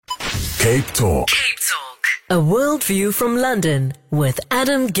Cape Talk. A worldview from London with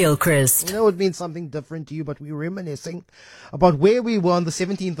Adam Gilchrist. You know, it means something different to you, but we're reminiscing about where we were on the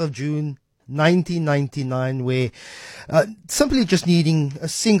 17th of June, 1999, where simply just needing a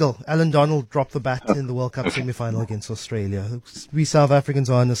single, Alan Donald dropped the bat in the World Cup semi-final against Australia. We South Africans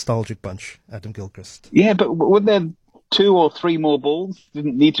are a nostalgic bunch, Adam Gilchrist. Yeah, but would there 2 or 3 more balls?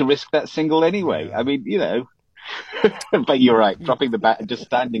 Didn't need to risk that single anyway. Yeah. I mean, you know. But you're right, dropping the bat and just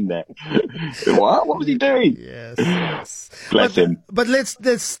standing there. What was he doing? Yes. Bless him. But let's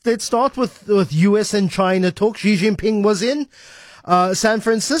start with US and China talk. Xi Jinping was in San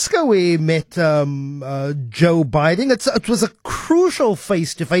Francisco. We met Joe Biden. It was a crucial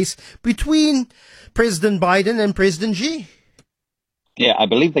face-to-face between President Biden and President Xi. Yeah, I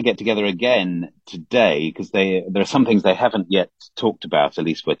believe they get together again today because there are some things they haven't yet talked about, at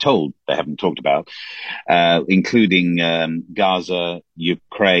least we're told they haven't talked about, including Gaza,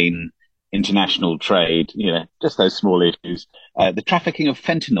 Ukraine, international trade, you know, just those small issues. The trafficking of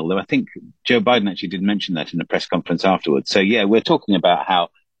fentanyl, though I think Joe Biden actually did mention that in a press conference afterwards. So, yeah, we're talking about how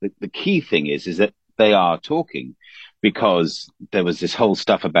the key thing is that they are talking, because there was this whole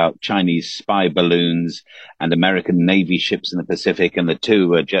stuff about Chinese spy balloons and American Navy ships in the Pacific, and the two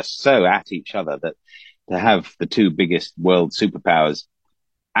were just so at each other that to have the two biggest world superpowers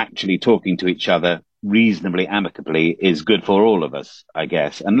actually talking to each other reasonably amicably is good for all of us, I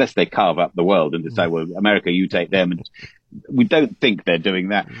guess, unless they carve up the world and decide, well, America, you take them. And we don't think they're doing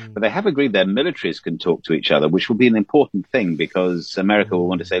that, but they have agreed their militaries can talk to each other, which will be an important thing, because America will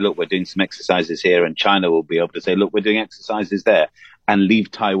want to say, look, we're doing some exercises here, and China will be able to say, look, we're doing exercises there, and leave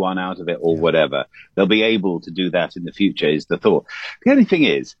Taiwan out of it or whatever. They'll be able to do that in the future, is the thought. The only thing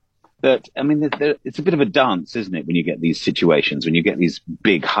is that, I mean, it's a bit of a dance, isn't it, when you get these situations, when you get these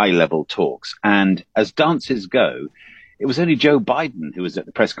big high-level talks. And as dances go, it was only Joe Biden who was at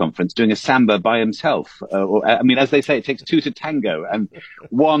the press conference doing a samba by himself. I mean, as they say, it takes 2 to tango, and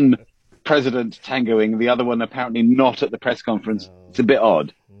one president tangoing, the other one apparently not at the press conference. It's a bit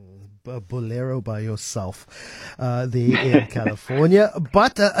odd. A bolero by yourself there in California.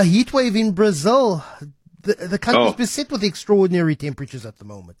 But a heat wave in Brazil. The country's beset with extraordinary temperatures at the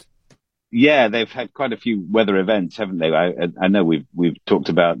moment. Yeah, they've had quite a few weather events, haven't they? I know we've talked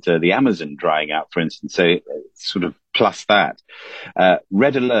about the Amazon drying out, for instance, so sort of plus that.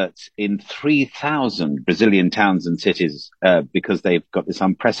 Red alerts in 3,000 Brazilian towns and cities because they've got this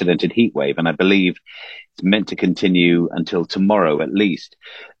unprecedented heat wave, and I believe it's meant to continue until tomorrow at least.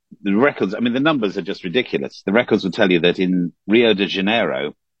 The records, I mean, the numbers are just ridiculous. The records will tell you that in Rio de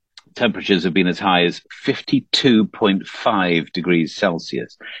Janeiro, temperatures have been as high as 52.5 degrees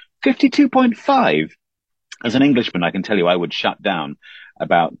Celsius. 52.5. As an Englishman, I can tell you I would shut down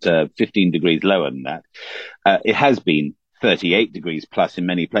about 15 degrees lower than that. It has been 38 degrees plus in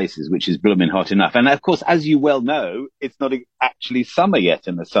many places, which is blooming hot enough. And of course, as you well know, it's not actually summer yet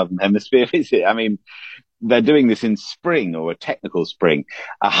in the Southern Hemisphere, is it? I mean, they're doing this in spring, or a technical spring.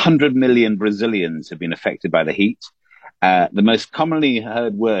 100 million Brazilians have been affected by the heat. The most commonly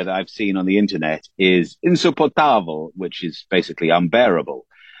heard word I've seen on the internet is insuportável, which is basically unbearable.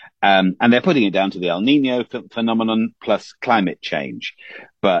 And they're putting it down to the El Nino phenomenon plus climate change.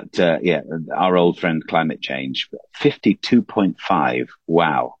 But, our old friend climate change, 52.5.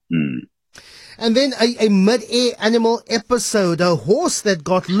 Wow. And then a mid-air animal episode, a horse that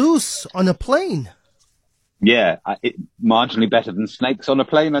got loose on a plane. Yeah, marginally better than snakes on a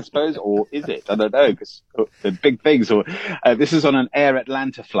plane, I suppose, or is it? I don't know, because they're big things. Or this is on an Air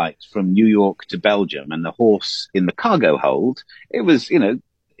Atlanta flight from New York to Belgium, and the horse in the cargo hold, it was, you know,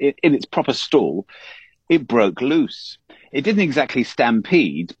 in its proper stall, it broke loose. It didn't exactly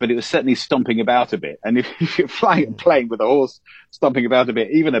stampede, but it was certainly stomping about a bit. And if you're flying a plane with a horse stomping about a bit,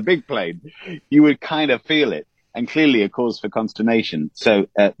 even a big plane, you would kind of feel it. And clearly a cause for consternation. So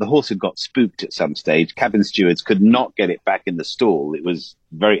the horse had got spooked at some stage. Cabin stewards could not get it back in the stall. It was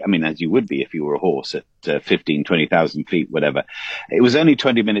very, I mean, as you would be if you were a horse at 15, 20,000 feet, whatever. It was only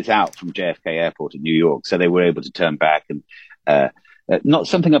 20 minutes out from JFK Airport in New York, so they were able to turn back. And not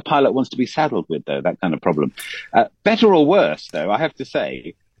something a pilot wants to be saddled with, though, that kind of problem. Better or worse, though, I have to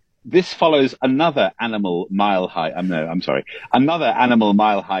say, this follows another Animal Mile High, another Animal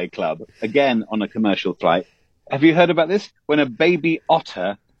Mile High club, again on a commercial flight. Have you heard about this? When a baby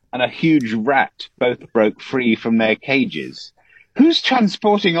otter and a huge rat both broke free from their cages. Who's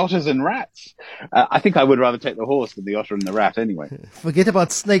transporting otters and rats? I think I would rather take the horse than the otter and the rat anyway. Forget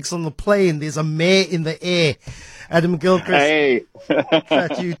about snakes on the plane. There's a mare in the air. Adam Gilchrist. Hey.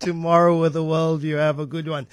 Catch you tomorrow with the world. You have a good one.